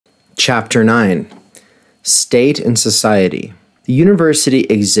Chapter 9. State and Society. The university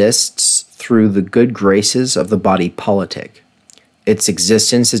exists through the good graces of the body politic. Its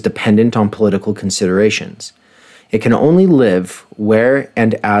existence is dependent on political considerations. It can only live where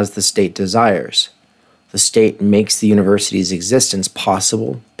and as the state desires. The state makes the university's existence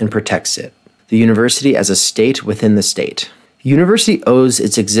possible and protects it. The university as a state within the state. The university owes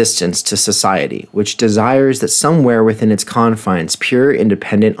its existence to society, which desires that somewhere within its confines pure,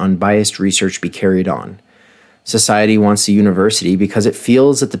 independent, unbiased research be carried on. Society wants a university because it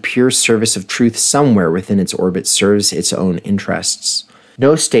feels that the pure service of truth somewhere within its orbit serves its own interests.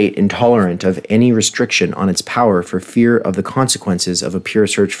 No state intolerant of any restriction on its power for fear of the consequences of a pure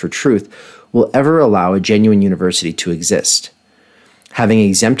search for truth will ever allow a genuine university to exist. Having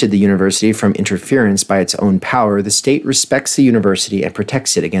exempted the university from interference by its own power, the state respects the university and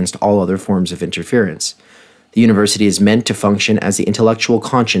protects it against all other forms of interference. The university is meant to function as the intellectual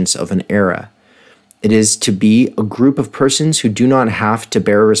conscience of an era. It is to be a group of persons who do not have to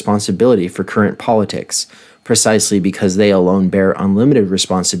bear responsibility for current politics, precisely because they alone bear unlimited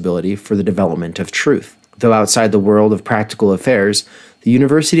responsibility for the development of truth. Though outside the world of practical affairs, the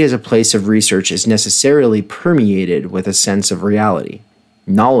university as a place of research is necessarily permeated with a sense of reality.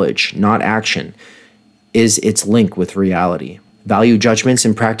 Knowledge, not action, is its link with reality. Value judgments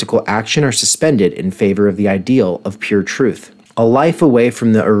in practical action are suspended in favor of the ideal of pure truth. A life away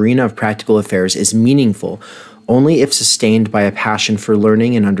from the arena of practical affairs is meaningful only if sustained by a passion for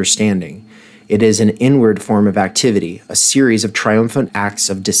learning and understanding. It is an inward form of activity, a series of triumphant acts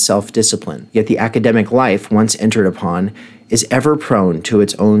of self-discipline. Yet the academic life, once entered upon, is ever prone to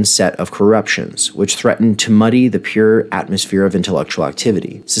its own set of corruptions, which threaten to muddy the pure atmosphere of intellectual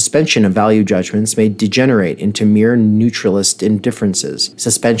activity. Suspension of value judgments may degenerate into mere neutralist indifferences,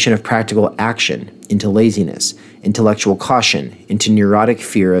 suspension of practical action into laziness, intellectual caution into neurotic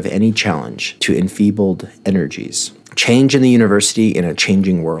fear of any challenge to enfeebled energies. Change in the university in a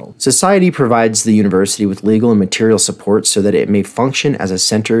changing world. Society provides the university with legal and material support so that it may function as a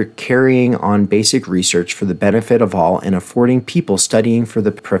center carrying on basic research for the benefit of all and affording people studying for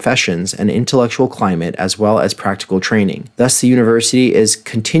the professions an intellectual climate as well as practical training. Thus, the university is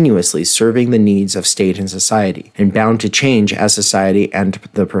continuously serving the needs of state and society, and bound to change as society and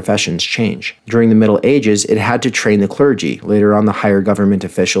the professions change. During the Middle Ages, it had to train the clergy, later on the higher government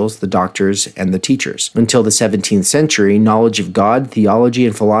officials, the doctors, and the teachers. Until the 17th century, knowledge of God, theology,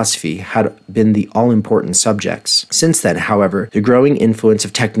 and philosophy had been the all-important subjects. Since then, however, the growing influence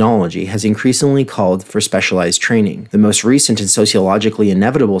of technology has increasingly called for specialized training. The most recent and sociologically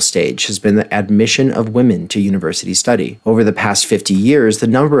inevitable stage has been the admission of women to university study. Over the past 50 years, the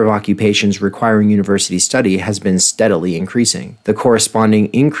number of occupations requiring university study has been steadily increasing. The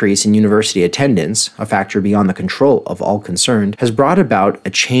corresponding increase in university attendance, a factor beyond the control of all concerned, has brought about a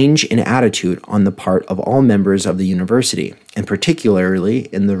change in attitude on the part of all members of the university, and particularly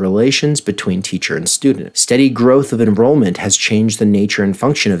in the relations between teacher and student. Steady growth of enrollment has changed the nature and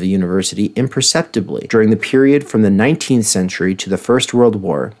function of the university imperceptibly during the period from the 19th century to the First World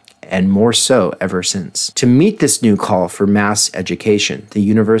War, and more so ever since. To meet this new call for mass education, the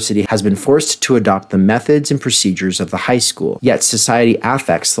university has been forced to adopt the methods and procedures of the high school, yet society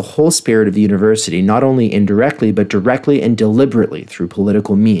affects the whole spirit of the university not only indirectly but directly and deliberately through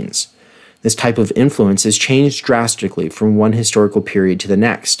political means. This type of influence has changed drastically from one historical period to the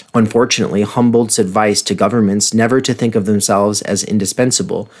next. Unfortunately, Humboldt's advice to governments never to think of themselves as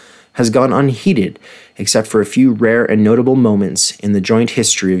indispensable has gone unheeded, except for a few rare and notable moments in the joint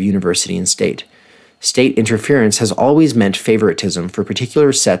history of university and state. State interference has always meant favoritism for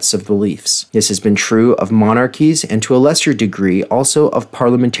particular sets of beliefs. This has been true of monarchies and to a lesser degree also of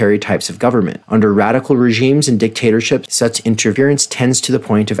parliamentary types of government. Under radical regimes and dictatorships, such interference tends to the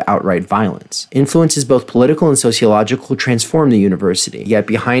point of outright violence. Influences both political and sociological transform the university, yet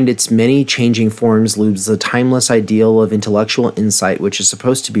behind its many changing forms looms the timeless ideal of intellectual insight which is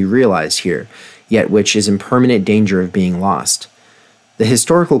supposed to be realized here, yet which is in permanent danger of being lost. The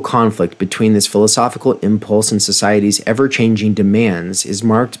historical conflict between this philosophical impulse and society's ever-changing demands is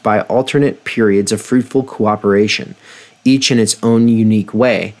marked by alternate periods of fruitful cooperation, each in its own unique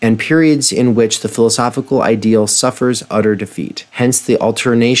way, and periods in which the philosophical ideal suffers utter defeat. Hence the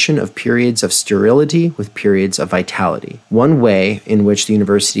alternation of periods of sterility with periods of vitality. One way in which the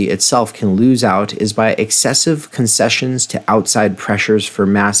university itself can lose out is by excessive concessions to outside pressures for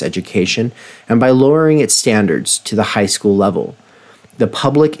mass education and by lowering its standards to the high school level. The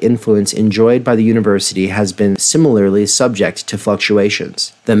public influence enjoyed by the university has been similarly subject to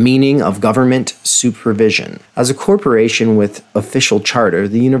fluctuations. The meaning of government supervision. As a corporation with official charter,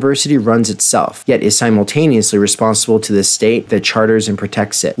 the university runs itself, yet is simultaneously responsible to the state that charters and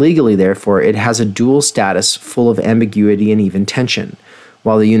protects it. Legally, therefore, it has a dual status full of ambiguity and even tension.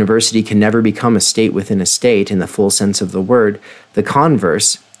 While the university can never become a state within a state in the full sense of the word, the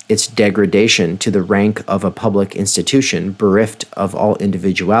converse, its degradation to the rank of a public institution, bereft of all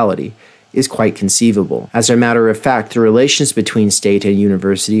individuality, is quite conceivable. As a matter of fact, the relations between state and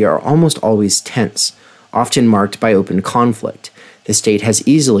university are almost always tense, often marked by open conflict. The state has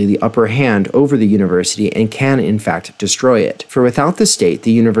easily the upper hand over the university and can, in fact, destroy it. For without the state,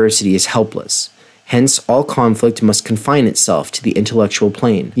 the university is helpless. Hence, all conflict must confine itself to the intellectual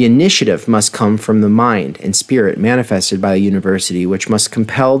plane. The initiative must come from the mind and spirit manifested by a university, which must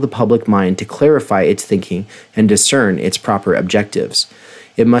compel the public mind to clarify its thinking and discern its proper objectives.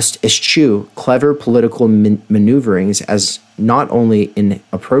 It must eschew clever political maneuverings as not only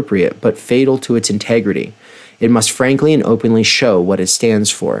inappropriate, but fatal to its integrity. It must frankly and openly show what it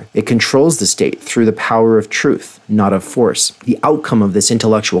stands for. It controls the state through the power of truth, not of force. The outcome of this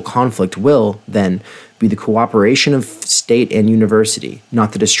intellectual conflict will, then, be the cooperation of state and university,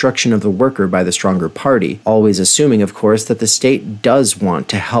 not the destruction of the worker by the stronger party, always assuming, of course, that the state does want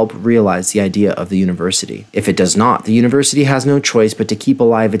to help realize the idea of the university. If it does not, the university has no choice but to keep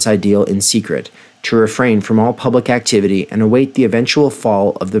alive its ideal in secret, to refrain from all public activity and await the eventual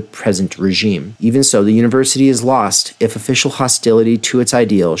fall of the present regime. Even so, the university is lost if official hostility to its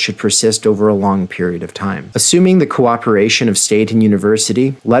ideal should persist over a long period of time. Assuming the cooperation of state and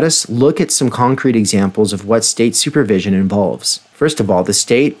university, let us look at some concrete examples of what state supervision involves. First of all, the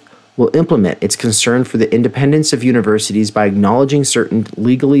state will implement its concern for the independence of universities by acknowledging certain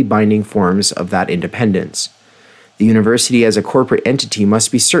legally binding forms of that independence. The university as a corporate entity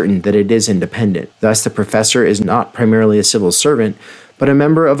must be certain that it is independent. Thus, the professor is not primarily a civil servant, but a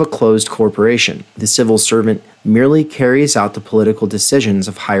member of a closed corporation. The civil servant merely carries out the political decisions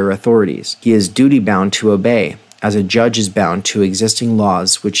of higher authorities. He is duty-bound to obey, as a judge is bound to existing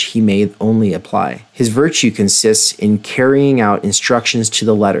laws which he may only apply. His virtue consists in carrying out instructions to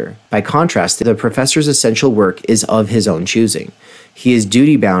the letter. By contrast, the professor's essential work is of his own choosing. He is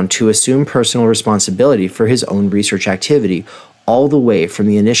duty-bound to assume personal responsibility for his own research activity, all the way from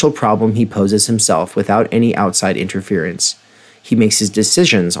the initial problem he poses himself without any outside interference. He makes his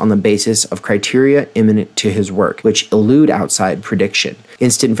decisions on the basis of criteria imminent to his work, which elude outside prediction,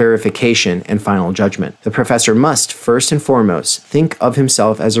 instant verification, and final judgment. The professor must, first and foremost, think of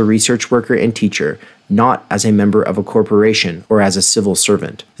himself as a research worker and teacher, not as a member of a corporation or as a civil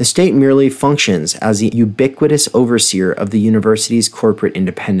servant. The state merely functions as the ubiquitous overseer of the university's corporate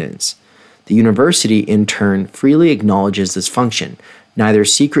independence. The university, in turn, freely acknowledges this function, neither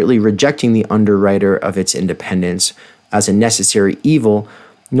secretly rejecting the underwriter of its independence as a necessary evil,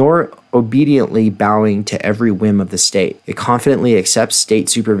 nor obediently bowing to every whim of the state. It confidently accepts state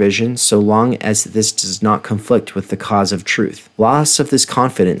supervision so long as this does not conflict with the cause of truth. Loss of this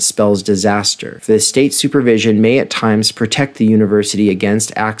confidence spells disaster, for the state supervision may at times protect the university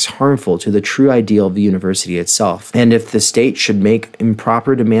against acts harmful to the true ideal of the university itself. And if the state should make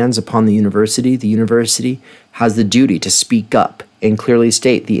improper demands upon the university has the duty to speak up and clearly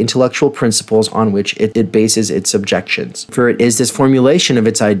state the intellectual principles on which it bases its objections. For it is this formulation of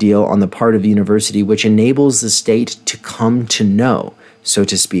its ideal on the part of the university which enables the state to come to know, so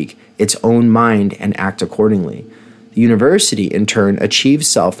to speak, its own mind and act accordingly. The university, in turn, achieves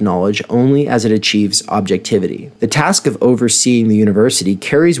self-knowledge only as it achieves objectivity. The task of overseeing the university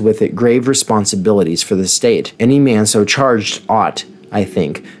carries with it grave responsibilities for the state. Any man so charged ought, I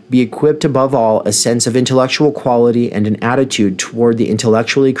think, be equipped above all a sense of intellectual quality and an attitude toward the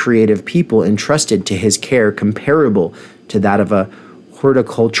intellectually creative people entrusted to his care comparable to that of a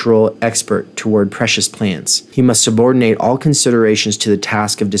horticultural expert toward precious plants. He must subordinate all considerations to the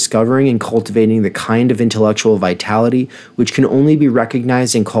task of discovering and cultivating the kind of intellectual vitality which can only be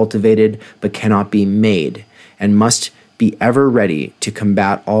recognized and cultivated but cannot be made, and must be ever ready to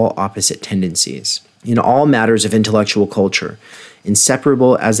combat all opposite tendencies. In all matters of intellectual culture,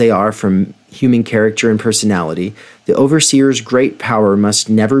 inseparable as they are from human character and personality, the overseer's great power must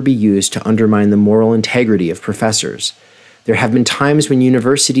never be used to undermine the moral integrity of professors. There have been times when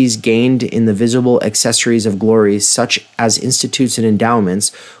universities gained in the visible accessories of glory, such as institutes and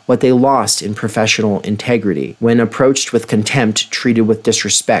endowments, what they lost in professional integrity, when approached with contempt, treated with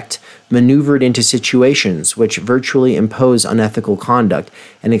disrespect, maneuvered into situations which virtually impose unethical conduct,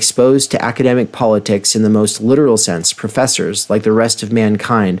 and exposed to academic politics in the most literal sense. Professors, like the rest of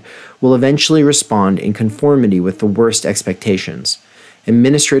mankind, will eventually respond in conformity with the worst expectations.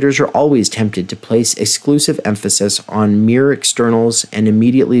 Administrators are always tempted to place exclusive emphasis on mere externals and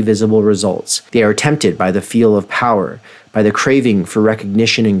immediately visible results. They are tempted by the feel of power, by the craving for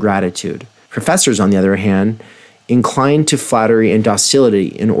recognition and gratitude. Professors, on the other hand, incline to flattery and docility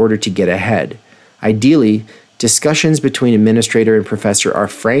in order to get ahead. Ideally, discussions between administrator and professor are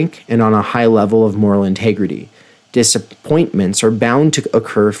frank and on a high level of moral integrity. Disappointments are bound to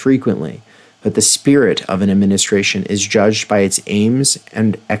occur frequently, but the spirit of an administration is judged by its aims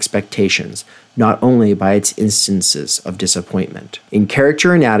and expectations, not only by its instances of disappointment. In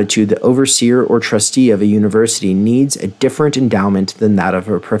character and attitude, the overseer or trustee of a university needs a different endowment than that of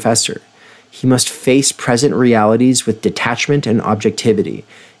a professor. He must face present realities with detachment and objectivity,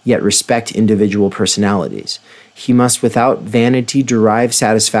 yet respect individual personalities. He must without vanity derive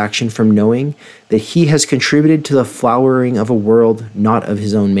satisfaction from knowing that he has contributed to the flowering of a world not of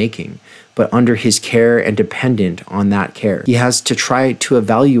his own making, but under his care and dependent on that care. He has to try to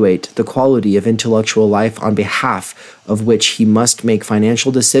evaluate the quality of intellectual life on behalf of which he must make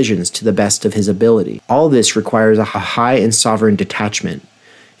financial decisions to the best of his ability. All this requires a high and sovereign detachment.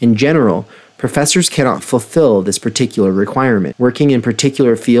 In general, professors cannot fulfill this particular requirement. Working in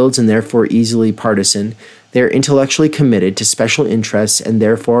particular fields and therefore easily partisan, they are intellectually committed to special interests and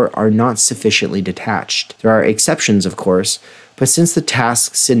therefore are not sufficiently detached. There are exceptions, of course, but since the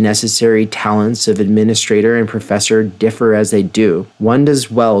tasks and necessary talents of administrator and professor differ as they do, one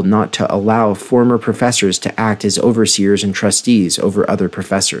does well not to allow former professors to act as overseers and trustees over other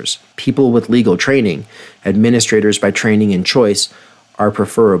professors. People with legal training, administrators by training and choice, are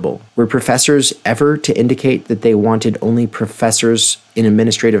preferable. Were professors ever to indicate that they wanted only professors in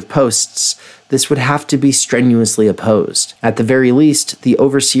administrative posts, this would have to be strenuously opposed. At the very least, the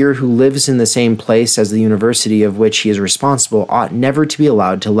overseer who lives in the same place as the university of which he is responsible ought never to be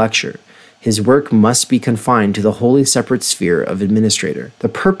allowed to lecture. His work must be confined to the wholly separate sphere of administrator. The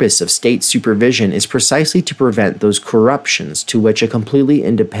purpose of state supervision is precisely to prevent those corruptions to which a completely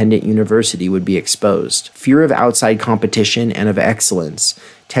independent university would be exposed. Fear of outside competition and of excellence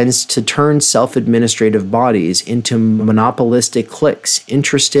tends to turn self-administrative bodies into monopolistic cliques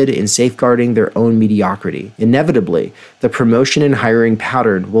interested in safeguarding their own mediocrity. Inevitably, the promotion and hiring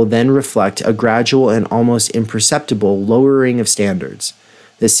pattern will then reflect a gradual and almost imperceptible lowering of standards.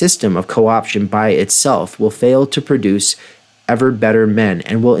 The system of co-option by itself will fail to produce ever better men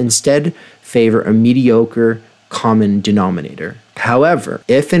and will instead favor a mediocre common denominator. However,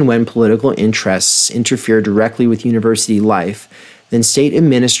 if and when political interests interfere directly with university life, then state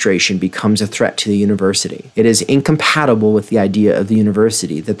administration becomes a threat to the university. It is incompatible with the idea of the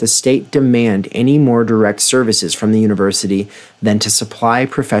university that the state demand any more direct services from the university than to supply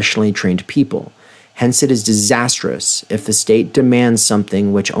professionally trained people. Hence, it is disastrous if the state demands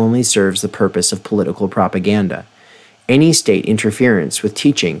something which only serves the purpose of political propaganda. Any state interference with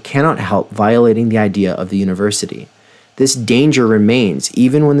teaching cannot help violating the idea of the university. This danger remains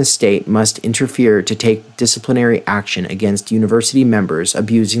even when the state must interfere to take disciplinary action against university members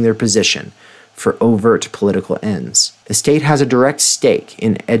abusing their position for overt political ends. The state has a direct stake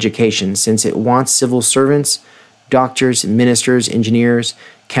in education since it wants civil servants, doctors, ministers, engineers,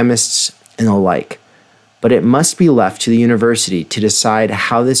 chemists, and the like. But it must be left to the university to decide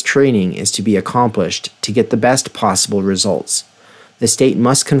how this training is to be accomplished to get the best possible results. The state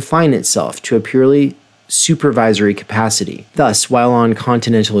must confine itself to a purely supervisory capacity. Thus, while on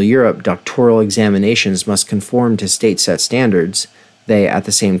continental Europe doctoral examinations must conform to state-set standards, they, at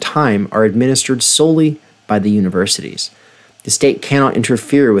the same time, are administered solely by the universities. The state cannot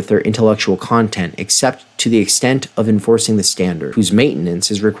interfere with their intellectual content except to the extent of enforcing the standard, whose maintenance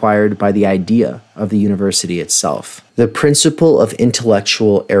is required by the idea of the university itself. The principle of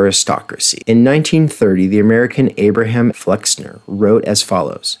intellectual aristocracy. In 1930, the American Abraham Flexner wrote as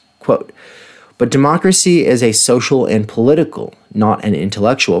follows, quote, "But democracy is a social and political, not an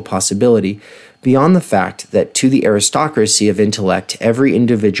intellectual possibility, beyond the fact that to the aristocracy of intellect every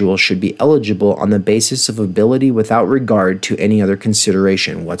individual should be eligible on the basis of ability without regard to any other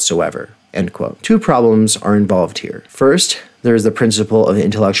consideration whatsoever." End quote. Two problems are involved here. First, there is the principle of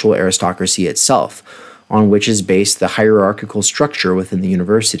intellectual aristocracy itself, on which is based the hierarchical structure within the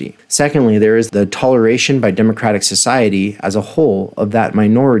university. Secondly, there is the toleration by democratic society as a whole of that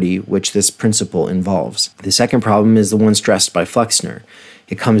minority which this principle involves. The second problem is the one stressed by Flexner.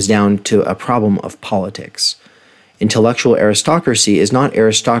 It comes down to a problem of politics. Intellectual aristocracy is not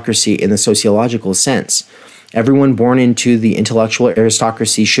aristocracy in the sociological sense. Everyone born into the intellectual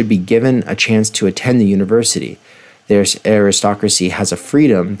aristocracy should be given a chance to attend the university. Their aristocracy has a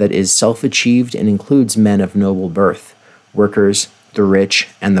freedom that is self-achieved and includes men of noble birth, workers, the rich,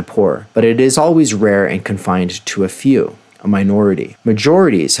 and the poor. But it is always rare and confined to a few. a minority.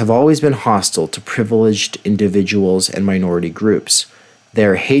 Majorities have always been hostile to privileged individuals and minority groups.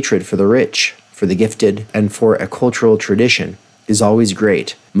 Their hatred for the rich, for the gifted, and for a cultural tradition is always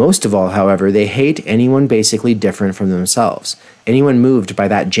great. Most of all, however, they hate anyone basically different from themselves, anyone moved by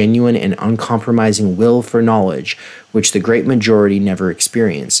that genuine and uncompromising will for knowledge, which the great majority never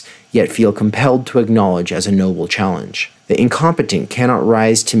experience, yet feel compelled to acknowledge as a noble challenge. The incompetent cannot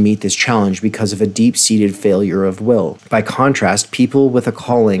rise to meet this challenge because of a deep-seated failure of will. By contrast, people with a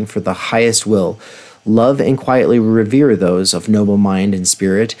calling for the highest will love and quietly revere those of noble mind and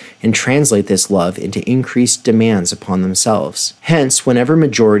spirit, and translate this love into increased demands upon themselves. Hence, whenever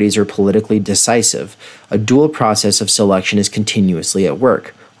majorities are politically decisive, a dual process of selection is continuously at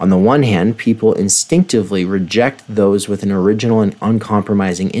work. On the one hand, people instinctively reject those with an original and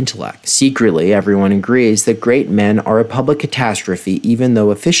uncompromising intellect. Secretly, everyone agrees that great men are a public catastrophe, even though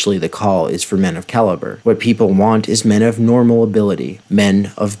officially the call is for men of caliber. What people want is men of normal ability.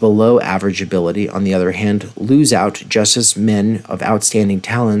 Men of below average ability, on the other hand, lose out just as men of outstanding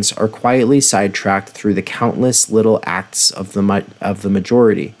talents are quietly sidetracked through the countless little acts of the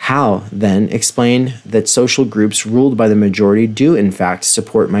majority. How, then, explain that social groups ruled by the majority do in fact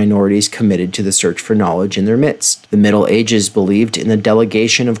support minorities committed to the search for knowledge in their midst? The Middle Ages believed in the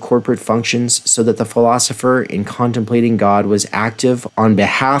delegation of corporate functions so that the philosopher, in contemplating God, was active on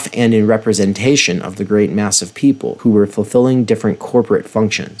behalf and in representation of the great mass of people who were fulfilling different corporate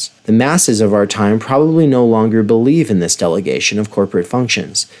functions. The masses of our time probably no longer believe in this delegation of corporate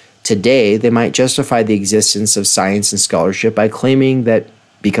functions. Today, they might justify the existence of science and scholarship by claiming that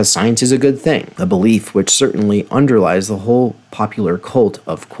because science is a good thing, a belief which certainly underlies the whole popular cult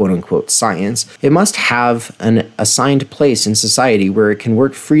of quote-unquote science, it must have an assigned place in society where it can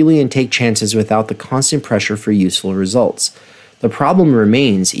work freely and take chances without the constant pressure for useful results. The problem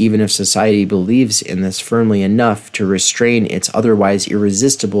remains, even if society believes in this firmly enough to restrain its otherwise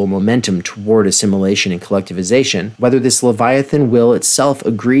irresistible momentum toward assimilation and collectivization, whether this Leviathan will itself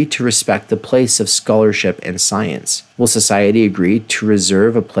agree to respect the place of scholarship and science. Will society agree to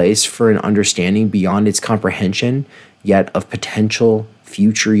reserve a place for an understanding beyond its comprehension, yet of potential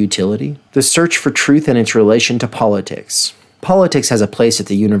future utility? The search for truth and its relation to politics. Politics has a place at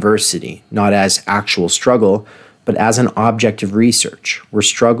the university, not as actual struggle, but as an object of research,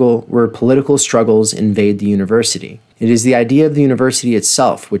 where political struggles invade the university. It is the idea of the university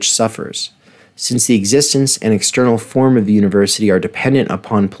itself which suffers. Since the existence and external form of the university are dependent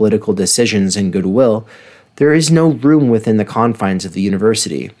upon political decisions and goodwill, there is no room within the confines of the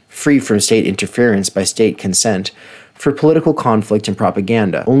university, free from state interference by state consent, for political conflict and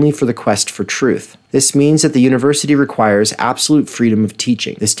propaganda, only for the quest for truth. This means that the university requires absolute freedom of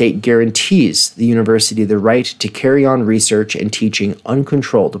teaching. The state guarantees the university the right to carry on research and teaching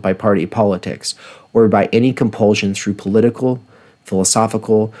uncontrolled by party politics or by any compulsion through political,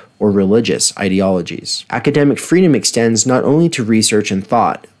 philosophical, or religious ideologies. Academic freedom extends not only to research and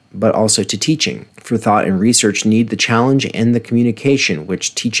thought, but also to teaching, for thought and research need the challenge and the communication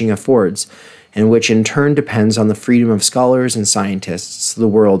which teaching affords, and which in turn depends on the freedom of scholars and scientists the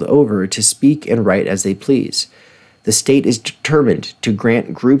world over to speak and write as they please. The state is determined to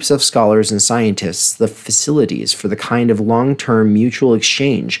grant groups of scholars and scientists the facilities for the kind of long-term mutual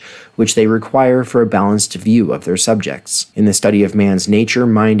exchange which they require for a balanced view of their subjects. In the study of man's nature,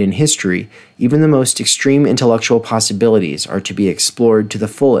 mind, and history, even the most extreme intellectual possibilities are to be explored to the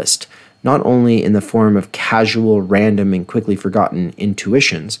fullest, not only in the form of casual, random, and quickly forgotten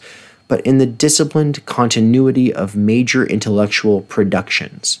intuitions, but in the disciplined continuity of major intellectual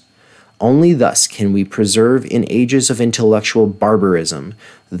productions. Only thus can we preserve in ages of intellectual barbarism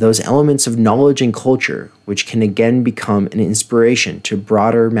those elements of knowledge and culture which can again become an inspiration to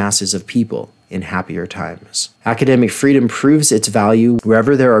broader masses of people in happier times. Academic freedom proves its value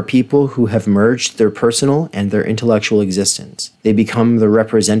wherever there are people who have merged their personal and their intellectual existence. They become the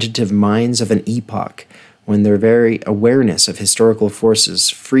representative minds of an epoch, when their very awareness of historical forces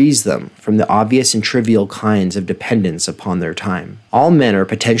frees them from the obvious and trivial kinds of dependence upon their time. All men are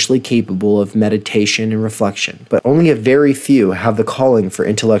potentially capable of meditation and reflection, but only a very few have the calling for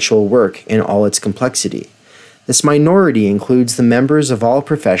intellectual work in all its complexity. This minority includes the members of all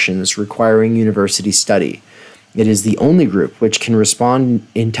professions requiring university study. It is the only group which can respond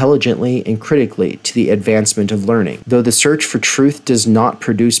intelligently and critically to the advancement of learning. Though the search for truth does not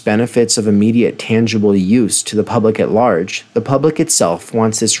produce benefits of immediate tangible use to the public at large, the public itself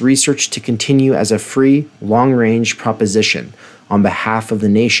wants this research to continue as a free, long-range proposition on behalf of the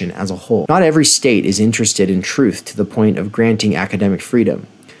nation as a whole. Not every state is interested in truth to the point of granting academic freedom.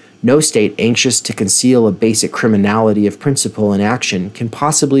 No state anxious to conceal a basic criminality of principle and action can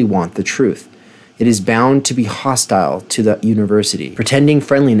possibly want the truth. It is bound to be hostile to the university, pretending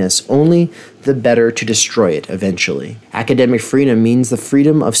friendliness only the better to destroy it eventually. Academic freedom means the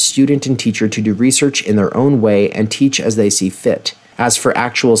freedom of student and teacher to do research in their own way and teach as they see fit. As for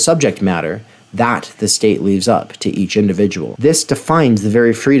actual subject matter, that the state leaves up to each individual. This defines the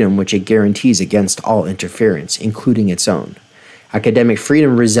very freedom which it guarantees against all interference, including its own. Academic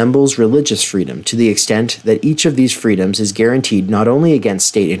freedom resembles religious freedom to the extent that each of these freedoms is guaranteed not only against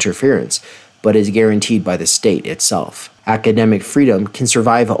state interference, but is guaranteed by the state itself. Academic freedom can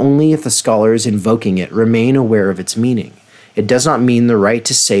survive only if the scholars invoking it remain aware of its meaning. It does not mean the right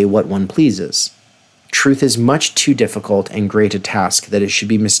to say what one pleases. Truth is much too difficult and great a task that it should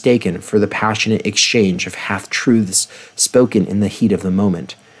be mistaken for the passionate exchange of half-truths spoken in the heat of the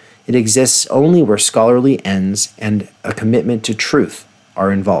moment. It exists only where scholarly ends and a commitment to truth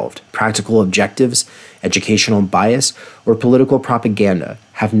are involved. Practical objectives, educational bias, or political propaganda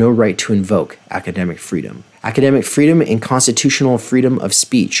have no right to invoke academic freedom. Academic freedom and constitutional freedom of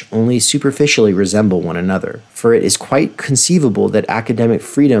speech only superficially resemble one another, for it is quite conceivable that academic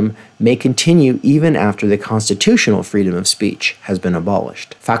freedom may continue even after the constitutional freedom of speech has been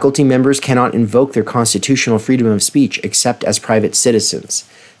abolished. Faculty members cannot invoke their constitutional freedom of speech except as private citizens.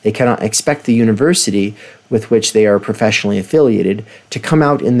 They cannot expect the university with which they are professionally affiliated to come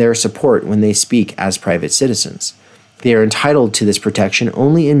out in their support when they speak as private citizens. They are entitled to this protection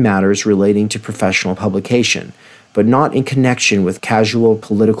only in matters relating to professional publication, but not in connection with casual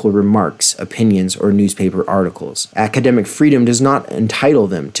political remarks, opinions, or newspaper articles. Academic freedom does not entitle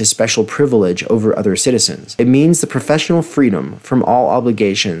them to special privilege over other citizens. It means the professional freedom from all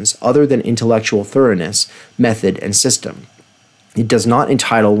obligations other than intellectual thoroughness, method, and system. It does not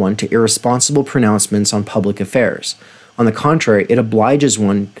entitle one to irresponsible pronouncements on public affairs. On the contrary, it obliges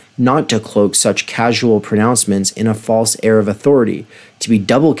one not to cloak such casual pronouncements in a false air of authority, to be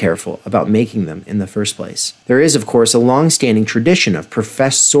double careful about making them in the first place. There is, of course, a long-standing tradition of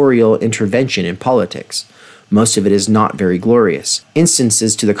professorial intervention in politics. Most of it is not very glorious.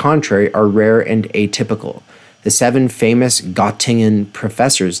 Instances to the contrary are rare and atypical. The 7 famous Göttingen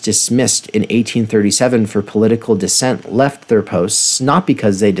professors dismissed in 1837 for political dissent left their posts not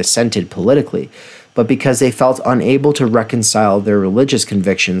because they dissented politically, but because they felt unable to reconcile their religious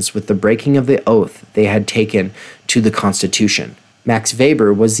convictions with the breaking of the oath they had taken to the Constitution. Max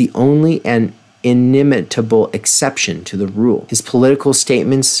Weber was the only and inimitable exception to the rule. His political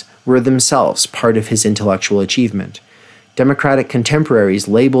statements were themselves part of his intellectual achievement. Democratic contemporaries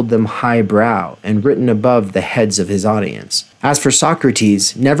labeled them highbrow and written above the heads of his audience. As for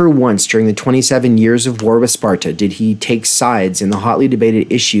Socrates, never once during the 27 years of war with Sparta did he take sides in the hotly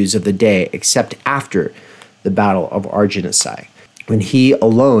debated issues of the day except after the Battle of Arginosai, when he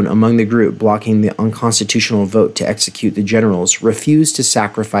alone among the group blocking the unconstitutional vote to execute the generals refused to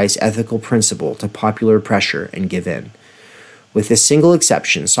sacrifice ethical principle to popular pressure and give in. With this single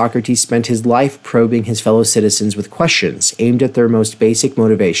exception, Socrates spent his life probing his fellow citizens with questions aimed at their most basic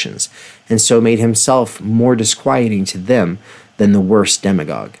motivations, and so made himself more disquieting to them than the worst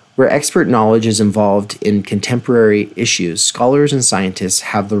demagogue. Where expert knowledge is involved in contemporary issues, scholars and scientists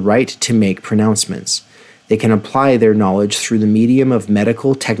have the right to make pronouncements. They can apply their knowledge through the medium of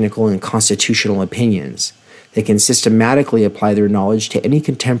medical, technical, and constitutional opinions. They can systematically apply their knowledge to any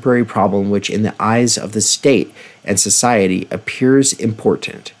contemporary problem which in the eyes of the state and society appears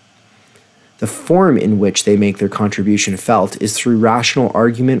important. The form in which they make their contribution felt is through rational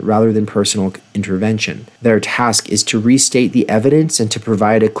argument rather than personal intervention. Their task is to restate the evidence and to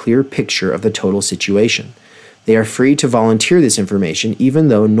provide a clear picture of the total situation. They are free to volunteer this information, even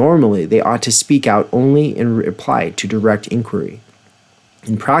though normally they ought to speak out only in reply to direct inquiry.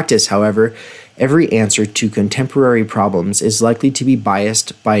 In practice, however, every answer to contemporary problems is likely to be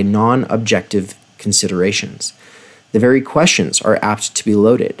biased by non-objective considerations. The very questions are apt to be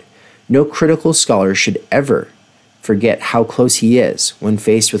loaded. No critical scholar should ever forget how close he is, when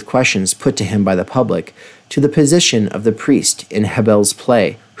faced with questions put to him by the public, to the position of the priest in Hebel's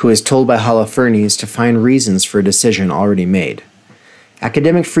play, who is told by Holofernes to find reasons for a decision already made.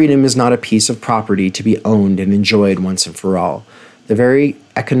 Academic freedom is not a piece of property to be owned and enjoyed once and for all. The very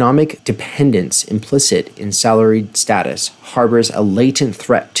economic dependence implicit in salaried status harbors a latent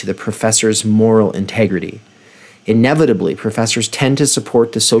threat to the professor's moral integrity. Inevitably, professors tend to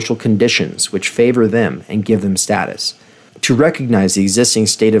support the social conditions which favor them and give them status. To recognize the existing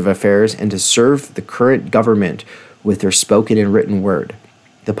state of affairs and to serve the current government with their spoken and written word.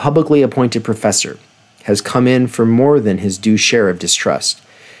 The publicly appointed professor has come in for more than his due share of distrust,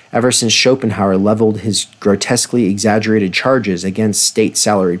 ever since Schopenhauer leveled his grotesquely exaggerated charges against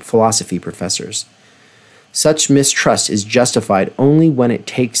state-salaried philosophy professors. Such mistrust is justified only when it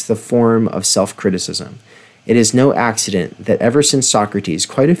takes the form of self-criticism. It is no accident that ever since Socrates,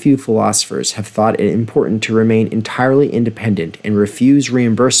 quite a few philosophers have thought it important to remain entirely independent and refuse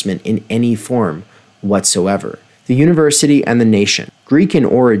reimbursement in any form whatsoever. The university and the nation. Greek in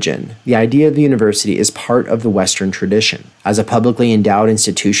origin, the idea of the university is part of the Western tradition. As a publicly endowed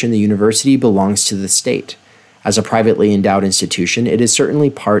institution, the university belongs to the state. As a privately endowed institution, it is certainly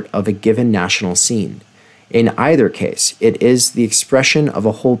part of a given national scene. In either case, it is the expression of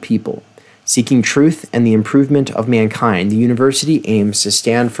a whole people. Seeking truth and the improvement of mankind, the university aims to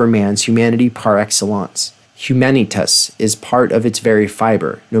stand for man's humanity par excellence. Humanitas is part of its very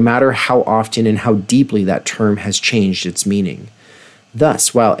fiber, no matter how often and how deeply that term has changed its meaning.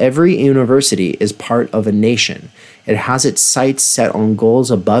 Thus, while every university is part of a nation, it has its sights set on goals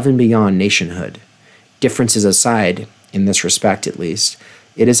above and beyond nationhood. Differences aside, in this respect at least,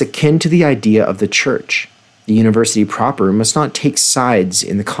 it is akin to the idea of the church. The university proper must not take sides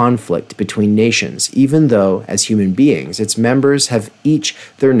in the conflict between nations, even though, as human beings, its members have each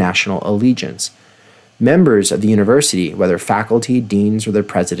their national allegiance. Members of the university, whether faculty, deans, or the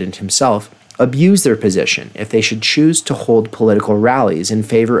president himself, abuse their position if they should choose to hold political rallies in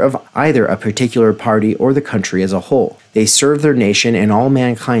favor of either a particular party or the country as a whole. They serve their nation and all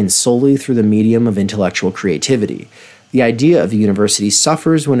mankind solely through the medium of intellectual creativity. The idea of the university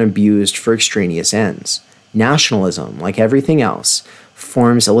suffers when abused for extraneous ends. Nationalism, like everything else,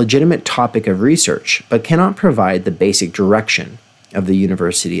 forms a legitimate topic of research, but cannot provide the basic direction of the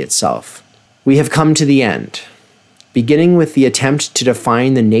university itself. We have come to the end. Beginning with the attempt to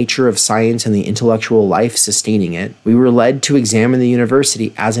define the nature of science and the intellectual life sustaining it, we were led to examine the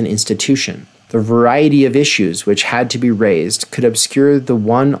university as an institution. The variety of issues which had to be raised could obscure the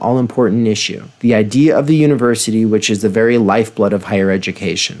one all-important issue, the idea of the university, which is the very lifeblood of higher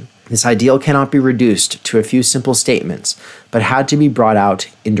education. This ideal cannot be reduced to a few simple statements, but had to be brought out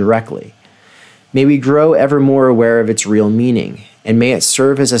indirectly. May we grow ever more aware of its real meaning, and may it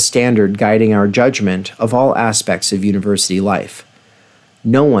serve as a standard guiding our judgment of all aspects of university life.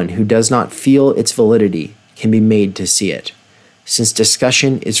 No one who does not feel its validity can be made to see it. Since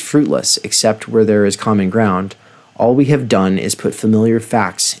discussion is fruitless except where there is common ground, all we have done is put familiar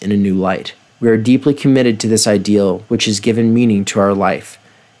facts in a new light. We are deeply committed to this ideal which has given meaning to our life,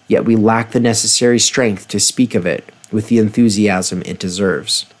 yet we lack the necessary strength to speak of it with the enthusiasm it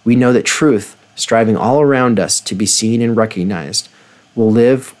deserves. We know that truth, striving all around us to be seen and recognized, will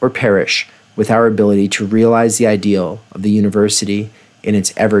live or perish with our ability to realize the ideal of the university in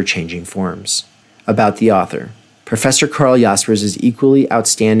its ever-changing forms. About the author. Professor Karl Jaspers is equally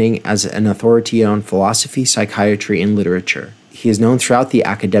outstanding as an authority on philosophy, psychiatry, and literature. He is known throughout the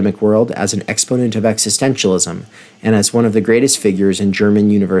academic world as an exponent of existentialism and as one of the greatest figures in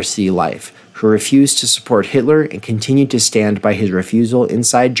German university life, who refused to support Hitler and continued to stand by his refusal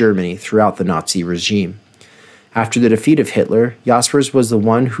inside Germany throughout the Nazi regime. After the defeat of Hitler, Jaspers was the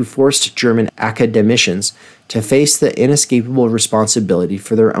one who forced German academicians to face the inescapable responsibility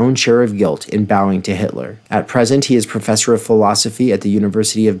for their own share of guilt in bowing to Hitler. At present, he is professor of philosophy at the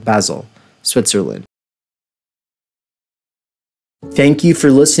University of Basel, Switzerland. Thank you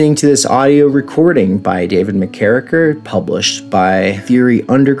for listening to this audio recording by David McCarricker, published by Theory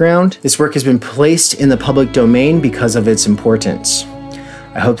Underground. This work has been placed in the public domain because of its importance.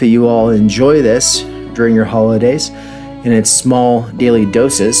 I hope that you all enjoy this during your holidays in its small daily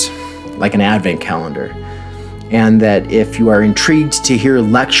doses, like an advent calendar. And that if you are intrigued to hear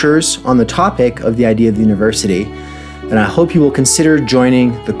lectures on the topic of the idea of the university, then I hope you will consider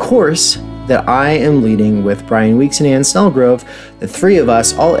joining the course that I am leading with Brian Weeks and Ann Snellgrove, the three of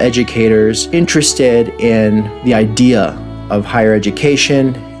us, all educators interested in the idea of higher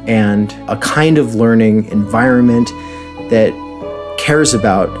education and a kind of learning environment that cares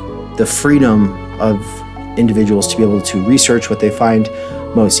about the freedom of individuals to be able to research what they find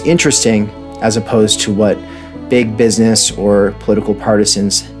most interesting, as opposed to what big business or political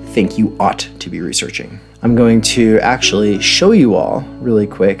partisans think you ought to be researching. I'm going to actually show you all really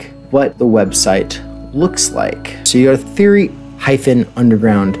quick what the website looks like. So you go to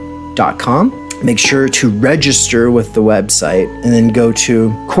theory-underground.com. Make sure to register with the website and then go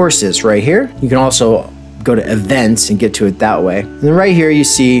to courses right here. You can also go to events and get to it that way. And then right here you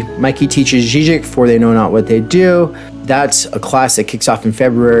see Mikey teaches Zizek for They Know Not What They Do. That's a class that kicks off in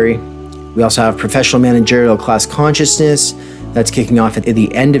February. We also have Professional Managerial Class Consciousness. That's kicking off at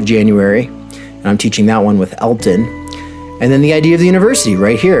the end of January. And I'm teaching that one with Elton. And then the idea of the university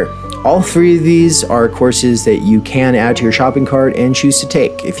right here. All three of these are courses that you can add to your shopping cart and choose to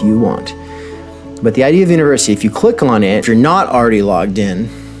take if you want. But the idea of the university, if you click on it, if you're not already logged in,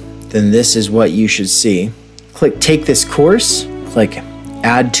 then this is what you should see. click Take This Course, click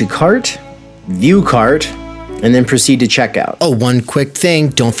Add to Cart, View Cart, and then proceed to checkout. Oh, one quick thing,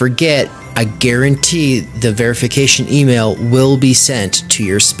 don't forget, I guarantee the verification email will be sent to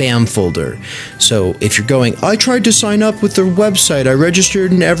your spam folder. So if you're going, I tried to sign up with their website, I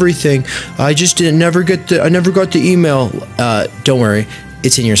registered and everything, I just never got the email. Don't worry,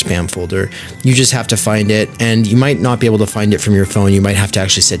 it's in your spam folder. You just have to find it, and you might not be able to find it from your phone. You might have to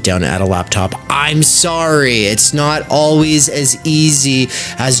actually sit down at a laptop. I'm sorry, it's not always as easy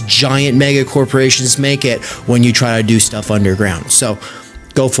as giant mega corporations make it when you try to do stuff underground. So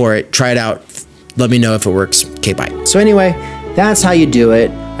go for it, try it out, let me know if it works. Okay, bye. So anyway, that's how you do it.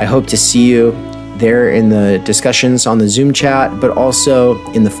 I hope to see you there in the discussions on the Zoom chat, but also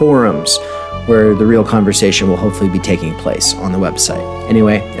in the forums where the real conversation will hopefully be taking place on the website.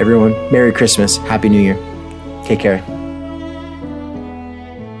 Anyway, everyone, Merry Christmas, Happy New Year. Take care.